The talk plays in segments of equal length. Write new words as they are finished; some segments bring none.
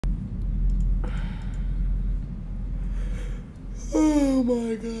Oh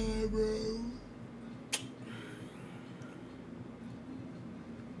my God, bro.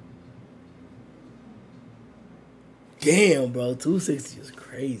 Damn, bro. 260 is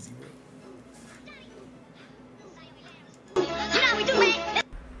crazy, bro.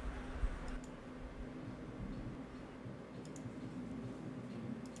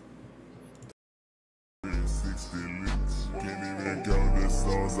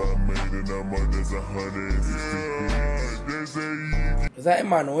 Is that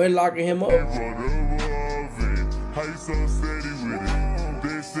Emmanuel locking him up? How you so steady with it?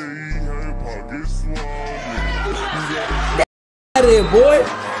 They say he had pockets swollen. Out of here, boy.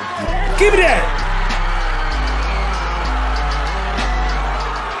 Give me that.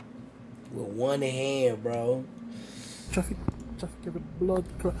 With one hand, bro. Traffic, every blood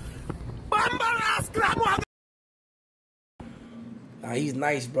clot. Nah, he's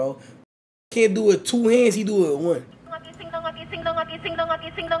nice, bro. Can't do it with two hands, he do it with one.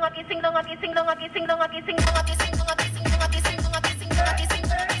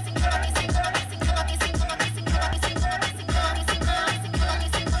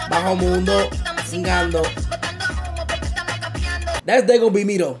 Bajo mundo, singando. That's they gonna be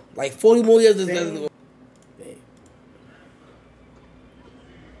me though. Like 40 more years.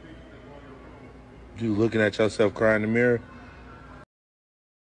 You looking at yourself crying in the mirror?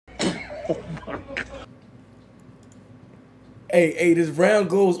 Hey, this round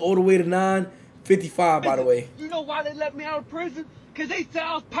goes all the way to 955, by the way. You know why they let me out of prison? Because they said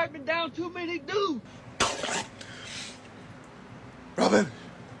I was piping down too many dudes. Robin,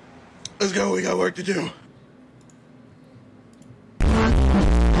 let's go. We got work to do.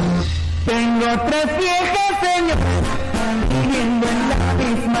 Tengo tres viejas señor viviendo en la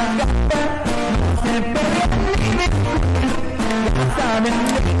misma casa. Se pelean, ya saben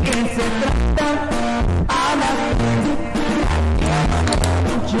de qué se trata.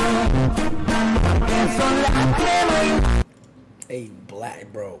 Hey,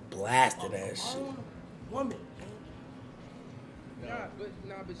 black bro, blasted that shit. Woman.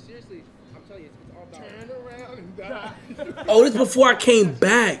 But seriously, I'm telling you, it's all about turn around and die. Oh, this before I came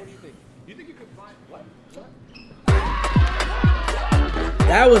back. What do you think? You think you could find what?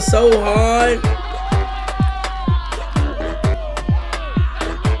 That was so hard.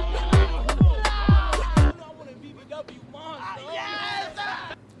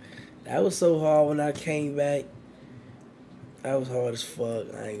 That was so hard when I came back. That was hard as fuck.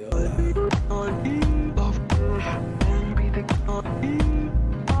 I ain't gonna lie.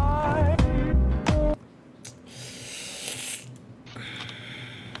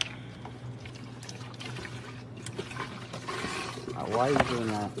 Why are you doing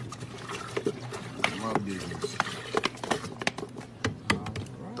that? My business.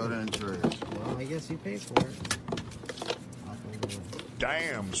 Throw that in the trash. Well, I guess you paid for it.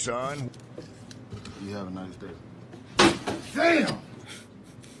 Damn, son. You have a nice day. Damn!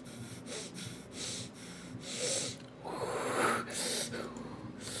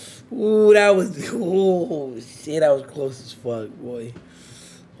 Ooh, that was, oh shit, that was close as fuck, boy.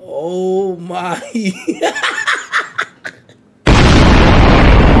 Oh my.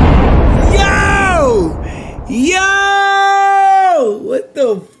 Yo! What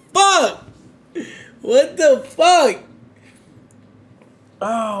the fuck? What the fuck?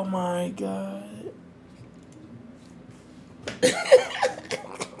 Oh my God.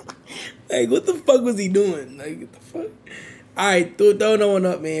 Like, what the fuck was he doing? Like, what the fuck? Alright, throw no one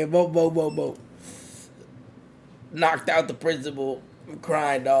up, man. Vote. Knocked out the principal. I'm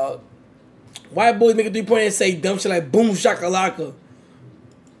crying, dog. White boys make a 3-pointer and say dumb shit like boom shakalaka.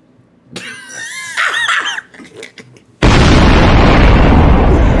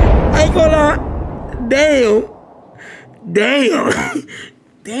 I ain't gonna lie.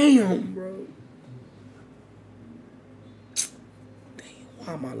 Damn, bro. Damn,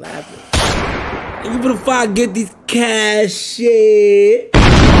 why am I laughing? Even if I get these cash shit.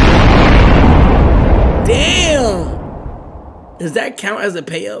 Damn. Does that count as a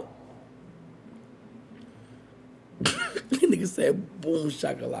payout? Nigga said boom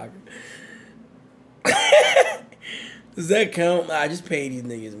shakalaka. Does that count? Nah, just pay these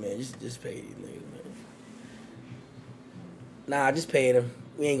niggas, man. Just pay these niggas, man. Nah, just pay them.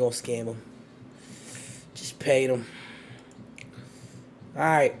 We ain't gonna scam them. Just pay them. All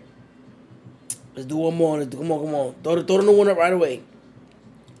right. Let's do one more. Come on. Throw the new one up right away. You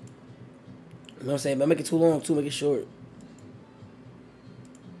know what I'm saying? But make it too long, too. Make it short.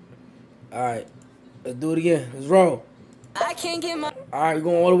 All right. Let's do it again. Let's roll. I can't get my all right, we're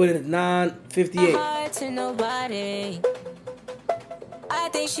going all the way to 958. heart to nobody. I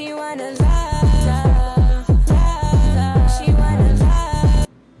think she wanna love. She wanna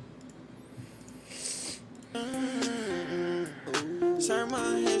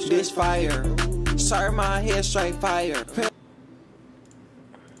is fire. Sorry, my head straight fire.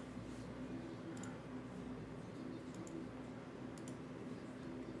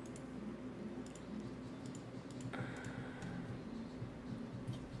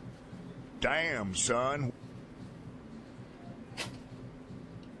 Damn, son.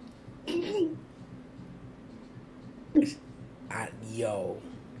 Yo.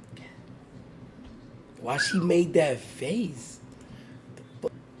 Why she made that face?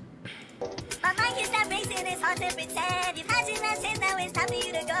 My mind is not racing, it's hard to pretend. You've had too much sin, now it's time for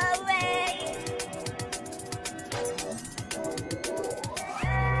you to go away.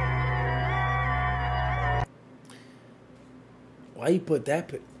 Why you put that?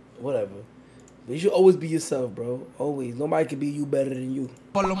 Whatever. But you should always be yourself, bro. Always. Nobody can be you better than you.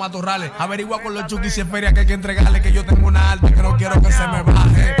 Por los matorrales, averigua con los chukis si es feria que hay que entregarle que yo tengo una alta que no quiero que se me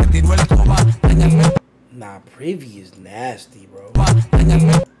baje. Que tiro el coba, dañame. Nah, Privy is nasty, bro.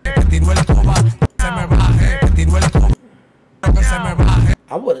 Dañame, que tiro el coba, se me baje. Que tiro el coba, que se me baje.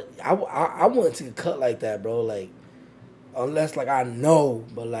 I wouldn't take a cut like that, bro. Like, unless like I know,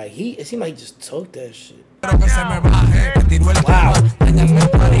 but like it seemed like he just took that shit. Wow.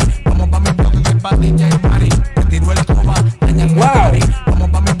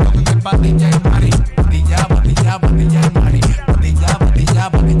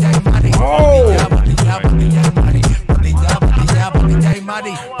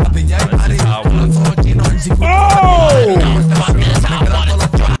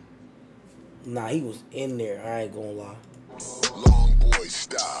 Nah, he was in there. I ain't gonna lie. Long boy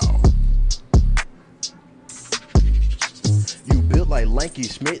style. You built like Lanky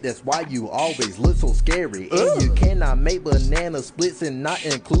Schmidt, that's why you always look so scary. And you cannot make banana splits and not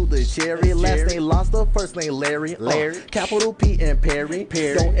include the cherry. Last name Lobster, first name Larry. Capital P and Perry.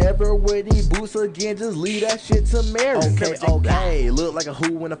 Don't ever wear these boots again, just leave that shit to Mary. Okay, look like a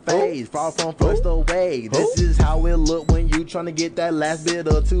who in a phase, far from first away. This is how it look when you tryna get that last bit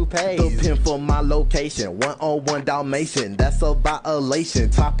of toothpaste. The pin for my location, 101 Dalmatian, that's a violation.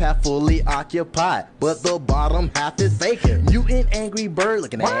 Top half fully occupied, but the bottom half is vacant. You an angry bird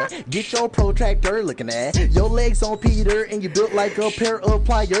looking at, get your protractor looking at, your legs on Peter and you built like a pair of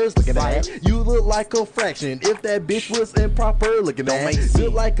pliers looking at, you look like a fraction if that bitch was improper looking at,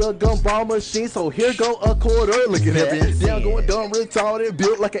 built like a gumball machine, so here go a quarter looking at, down going dumb retarded,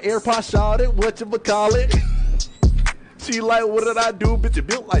 built like an AirPod shot it, whatchamacallit. She like, what did I do, bitch, you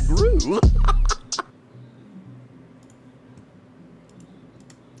built like Gru.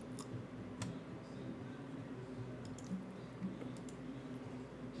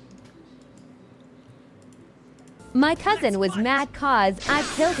 My cousin was mad cause I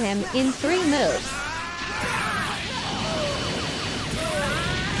killed him in 3 moves.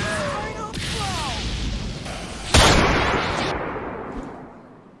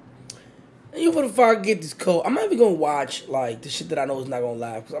 You for the fuck get this code. I'm not even gonna watch like the shit that I know is not gonna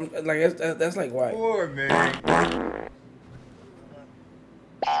lie. Cause I'm like that's like why. Poor man.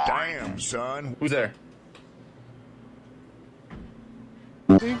 Damn, son. Who's there?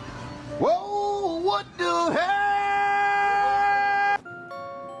 Whoa, what the hell?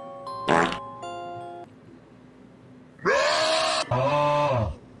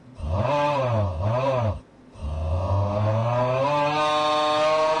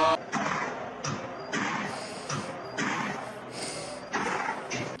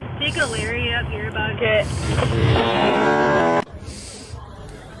 Take a Larry up your bucket.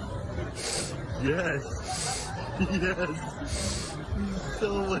 Yes. Yes. So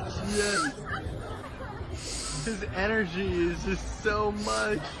much yes. His energy is just so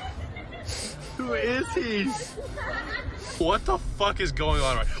much. Who is he? What the fuck is going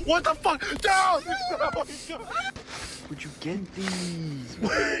on? What the fuck? Down! Oh my God. Where'd you get these?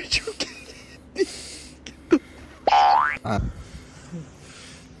 Where'd you get these?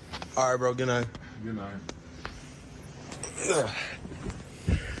 Alright, bro, good night. Good night.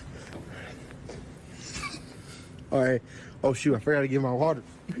 Alright. Oh shoot, I forgot to get my water.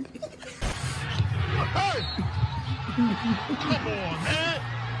 Hey! Come on, man.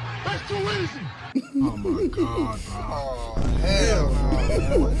 That's too easy. Oh my God, bro. Oh, hell no,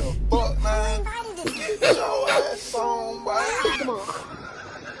 man. What the fuck, man? Get your ass on, boy. Come on.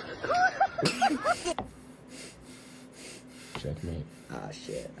 Checkmate. Ah,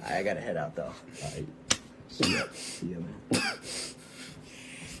 shit. I gotta head out, though. Alright. See ya. See ya, man.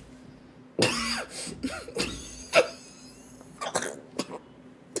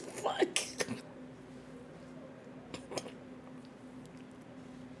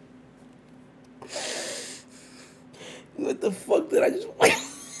 What the fuck did I just watch?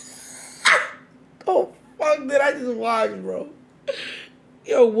 Oh, fuck did I just watch, bro?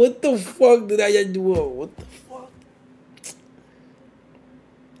 Yo, what the fuck did I do? What the fuck?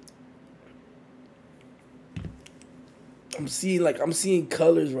 I'm seeing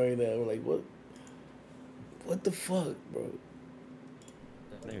colors right now. Like what? What the fuck, bro?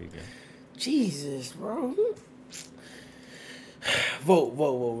 There you go. Jesus, bro. Vote,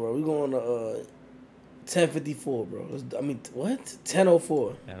 bro. We going to 1054, bro. I mean, what?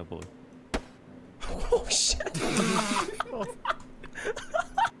 1004. Yeah, boy. Oh shit.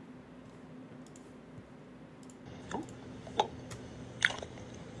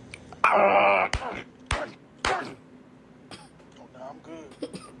 I'm good.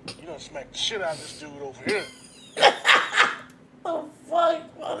 You done smacked the shit out of this dude over here. Oh fuck,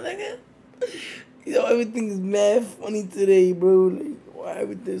 my nigga. Yo, everything's mad funny today, bro. Like, why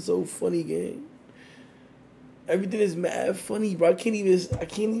everything's so funny, gang? Everything is mad funny, bro. I can't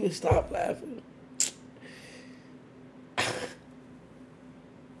even stop laughing.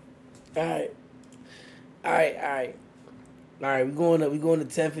 Alright, we going to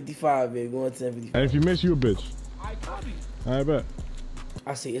 1055, baby. We're going to 1055. And if you miss, you a bitch. I bet.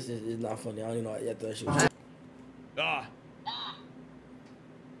 I see, it's not funny. I don't even know what that shit. What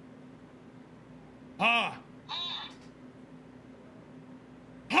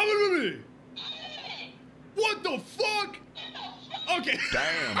the fuck? Okay.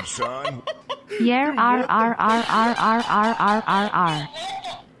 Damn, son. Yeah, R.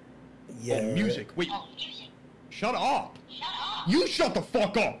 Yeah. Oh, music. Wait. Shut up. You shut the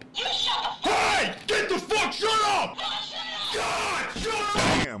fuck up. Hey! Get the fuck shut up! God, shut up!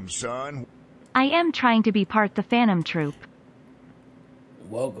 Damn, son. I am trying to be part the Fanum troop.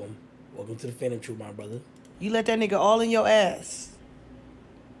 Welcome to the Fanum troop, my brother. You let that nigga all in your ass.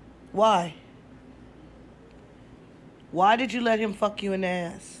 Why? Why did you let him fuck you in the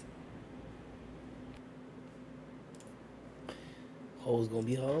ass? Hoes gonna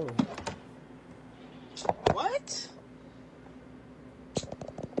be hoes. What?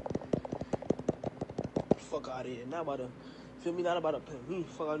 Fuck out of here. Not about to feel me, not about to pay me.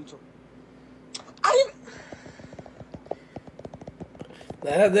 Fuck out of here.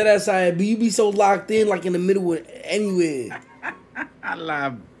 That's how it be. You be so locked in, like in the middle of anywhere. A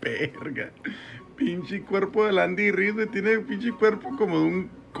la verga. Pinche cuerpo del Andy Reid, güey. Tiene pinche cuerpo como de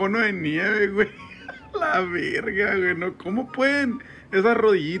un cono de nieve, güey. A la verga, güey. No, ¿cómo pueden esas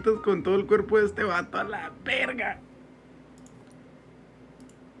rodillitas con todo el cuerpo de este vato? A la verga.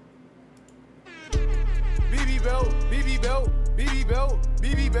 BB belt, BB belt, BB belt,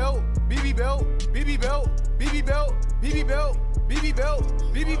 BB belt, BB belt, BB belt, BB belt, BB belt, BB belt,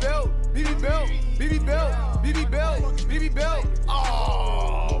 BB belt, BB belt, BB belt, BB belt, BB belt.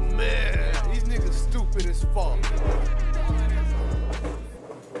 Oh man, these niggas stupid as fuck.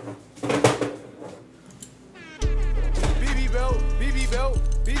 BB belt, BB belt,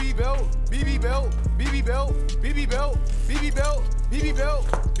 BB belt, BB belt, BB belt, BB belt, BB belt, BB belt,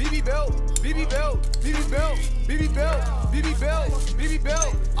 BB belt, BB belt, BB belt, BB belt, BB belt, BB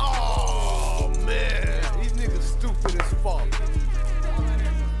belt. Oh man, these niggas stupid as fuck.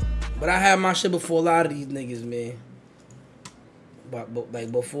 But I had my shit before a lot of these niggas, man. But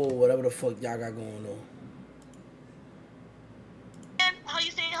like before whatever the fuck y'all got going on.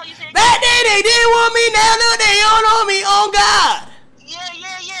 That day they didn't want me, now look they all on me, on God. Yeah.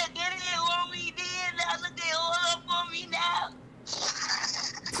 They didn't want me then. Now look, they all up on me now.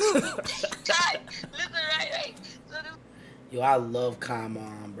 Listen, right. Yo, I love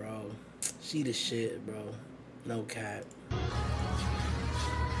Kamon, bro. She the shit, bro. No cap.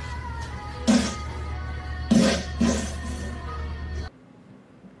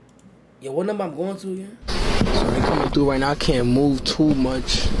 Yo, what number I'm going to again? Sorry, coming through right now. I can't move too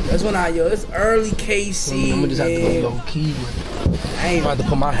much. That's when it's early KC. I'm gonna just have to go low key with it. I ain't about to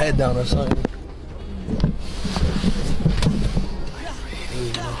put my head down or something.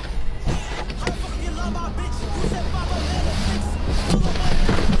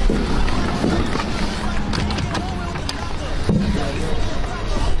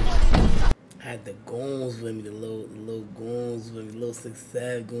 Had the goons with me, the little goons with me, little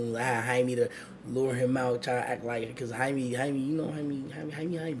 6'7" goons. I had Jaime to lure him out, try to act like it, cause Jaime, you know Jaime.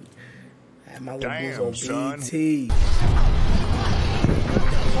 I had my little goons on BT.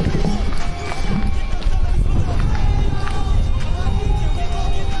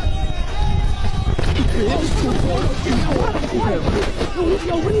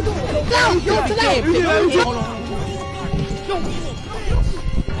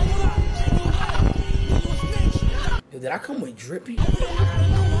 Yo, did I come with Drippy?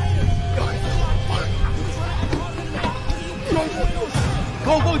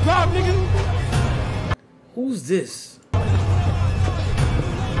 Go, drive, nigga! Who's this?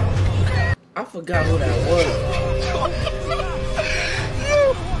 I forgot who that was.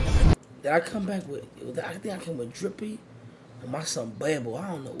 Did I come back with? I think I came with Drippy. My son Babel,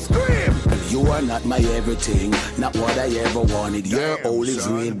 I don't know. You are not my everything, not what I ever wanted. Your hole is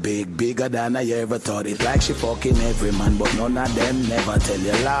real big, bigger than I ever thought it. Like she fucking every man, but none of them never tell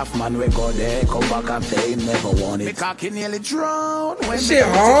you. Laugh, man, we go there, come back and play, never want it. Me cocky nearly drown. That shit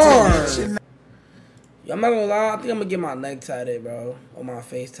hard. Yo, I'm not gonna lie, I think I'm gonna get my neck tatted, bro, or my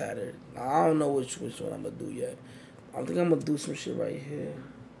face tatted. I don't know which one I'm gonna do yet. I think I'm gonna do some shit right here.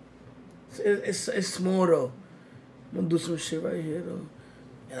 It's small though. I'm gonna do some shit right here though.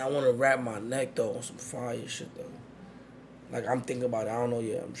 And I wanna wrap my neck though on some fire shit though. Like I'm thinking about it. I don't know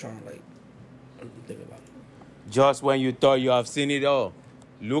yet. I'm thinking about it. Just when you thought you have seen it all,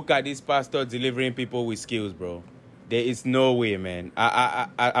 look at this pastor delivering people with skills, bro. There is no way, man.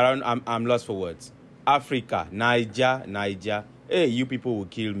 I'm lost for words. Africa, Niger. Hey, you people will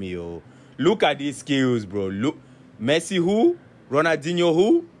kill me, oh. Look at these skills, bro. Look, Messi who? Ronaldinho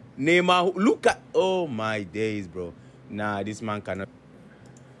who? Neymar who? Look at, oh my days, bro. Nah, this man cannot.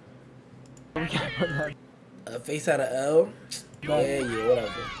 Face out of L. Yeah,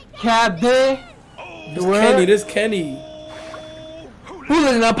 whatever. Cabby. This Kenny. Who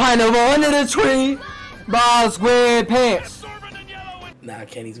living up pineapple under the tree? Balls, square pants. Nah,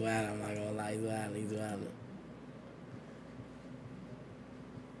 Kenny's wild. I'm not gonna lie. He's wild.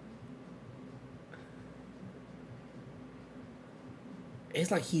 It's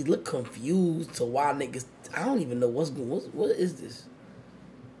like he look confused to why niggas. I don't even know what's going. What is this?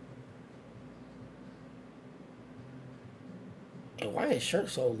 And why his shirt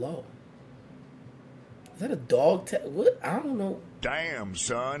so low? Is that a dog tag? What? I don't know. Damn,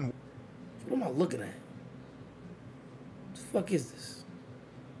 son. What am I looking at? What the fuck is this?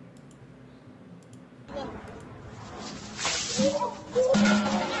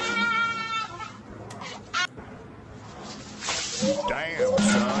 Damn,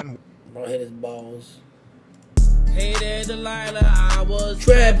 son. Bro hit his balls. Hey there, Delilah, I was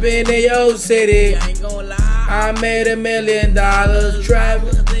trapping in your city. I ain't gonna lie. I made $1 million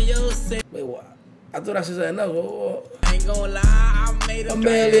trapping in your city. Wait, what? I thought I said something else. I ain't gonna lie, I made $1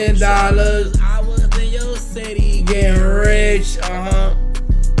 million. I was in your city, getting rich. I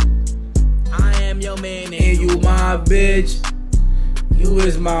am your man and you my bitch. You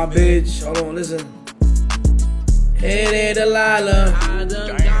is my bitch. Hold on, listen. Hey there, Delilah. I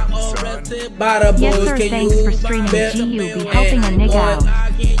done got arrested by the boys. Yes, sir, can thanks you for streaming GU be helping a nigga out.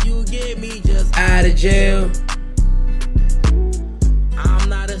 Can you get me just out of jail? I'm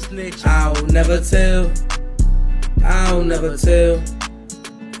not a snitch. I'll never tell.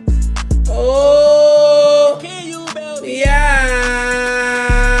 Oh, can you bail me?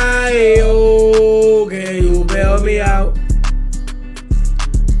 Yeah, oh, can you bail me out?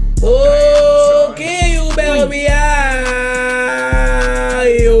 Oh, can you bail me out?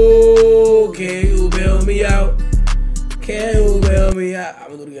 Oh, can you bail me out? Can you bail me out?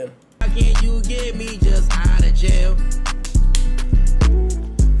 I'm gonna do it again. Can you get me just out of jail?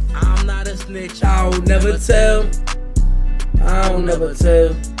 I'm not a snitch. I'll never tell.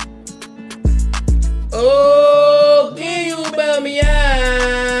 Oh, can you bail me out?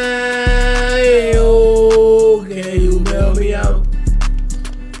 Oh, can you bail me out?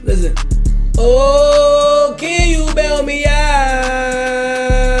 Listen. Oh, can you bail me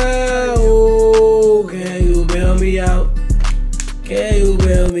out? Oh, can you bail me out? Can you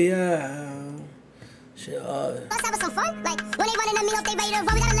bail me out? Shit hard. Let's have some fun. Like, when they running at me up, they ready to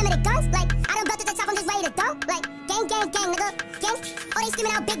run. We got unlimited guns. Like, I don't build to the top, I'm just ready to go. Like, gang, nigga. Gang. Oh, they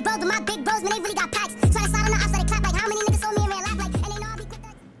screaming out big bros, but my big bros, man, they really got packs. Try to slide on the outside, they clap. Like, how many niggas saw me in real life? Like, and they know I'll be quick to...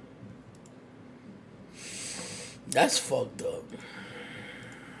 That's fucked up.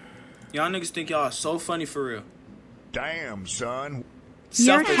 Y'all niggas think y'all are so funny for real. Damn, son.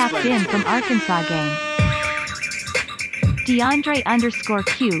 You're tapped in from Arkansas gang.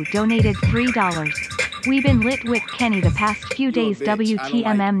 DeAndre_Q donated $3. We've been lit with Kenny the past few days.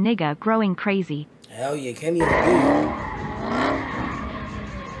 WTMM nigga growing crazy. Hell yeah, Kenny is a dude.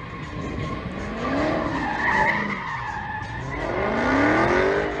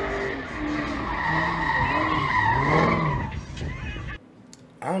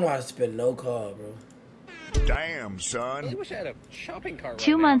 I don't know how to spin no card, bro. Damn, son. I wish I had a shopping cart.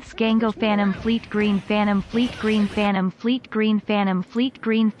 2 months Gango Fanum Fleet Green Fanum Fleet Green Fanum Fleet Green Fanum Fleet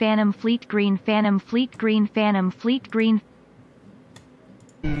Green Fanum Fleet Green Fanum Fleet Green Fanum Fleet Green.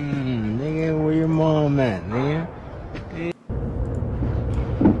 Nigga, where your mom at, nigga?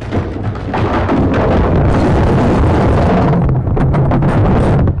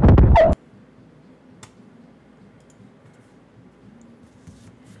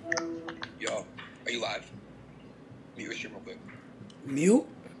 Yo, Mute?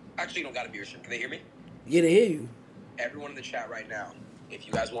 Actually, you don't gotta be restricted. Can they hear me? Yeah, they hear you. Everyone in the chat right now, if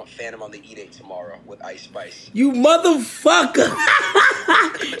you guys want Fanum on the E-Date tomorrow with Ice Spice. You motherfucker!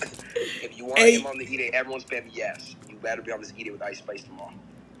 If you want him on the E-Date, everyone's spamming yes. You better be on this E-Date with Ice Spice tomorrow.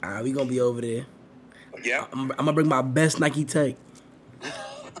 Alright, we gonna be over there. Yeah? I'm gonna bring my best Nike tech.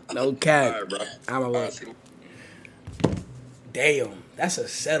 No cap. Alright, bro. I'm a Damn, that's a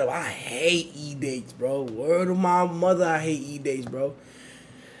setup. I hate E-Dates, bro. Word of my mother, I hate E-Dates, bro.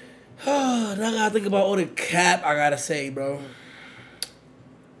 Now I gotta think about all the cap I gotta say, bro.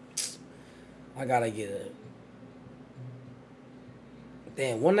 I gotta get it.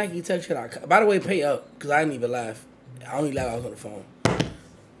 Damn, one Nike tech shit. By the way, pay up, because I didn't even laugh. I only laughed I was on the phone.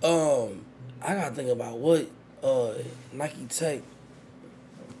 I gotta think about what Nike tech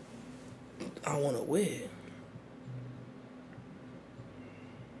I wanna wear.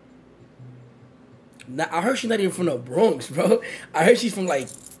 Now, I heard she's not even from the Bronx, bro. I heard she's from, like,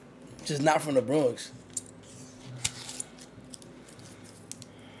 just not from the Bronx.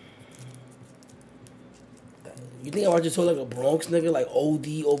 You think if I just told, like, a Bronx nigga, like,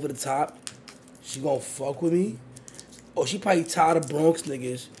 OD over the top, she gonna fuck with me? Or she probably tired of Bronx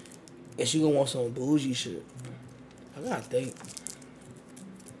niggas, and she gonna want some bougie shit. I gotta think.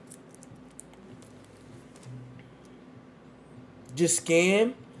 Just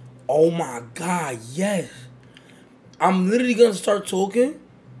scam? Oh my God, yes. I'm literally gonna start talking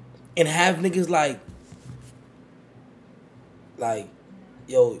and have niggas like,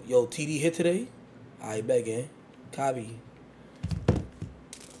 yo, TD hit today? Alright, back in. Copy.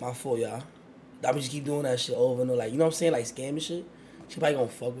 My fault, y'all. I just keep doing that shit over and over. Like, you know what I'm saying? Like, scamming shit. She probably gonna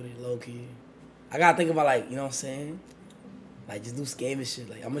fuck with it, low key. I gotta think about, like, you know what I'm saying? Like, just do scamming shit.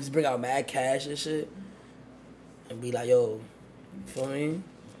 Like, I'm gonna just bring out mad cash and shit and be like, yo, you feel me?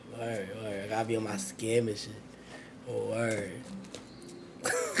 Word. I gotta be on my scamming shit. Oh, word.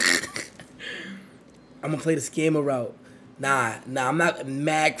 I'm gonna play the scammer route. Nah, I'm not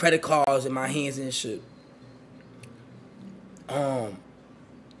mad credit cards in my hands and shit. I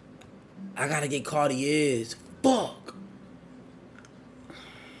gotta get Cartiers. Fuck.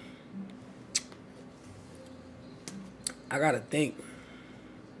 I gotta think.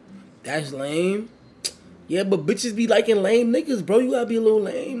 That's lame. Yeah, but bitches be liking lame niggas, bro. You gotta be a little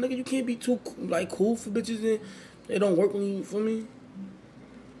lame, nigga. You can't be too, like, cool for bitches and they don't work when you, for me.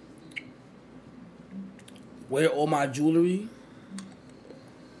 Wear all my jewelry.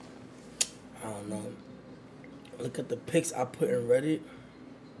 I don't know. Look at the pics I put in Reddit.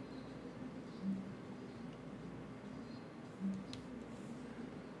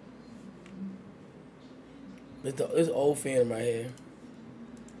 It's old Fanum right here.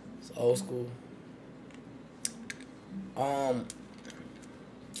 It's old school.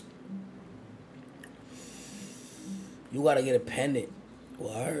 You gotta get a pendant.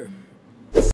 Word.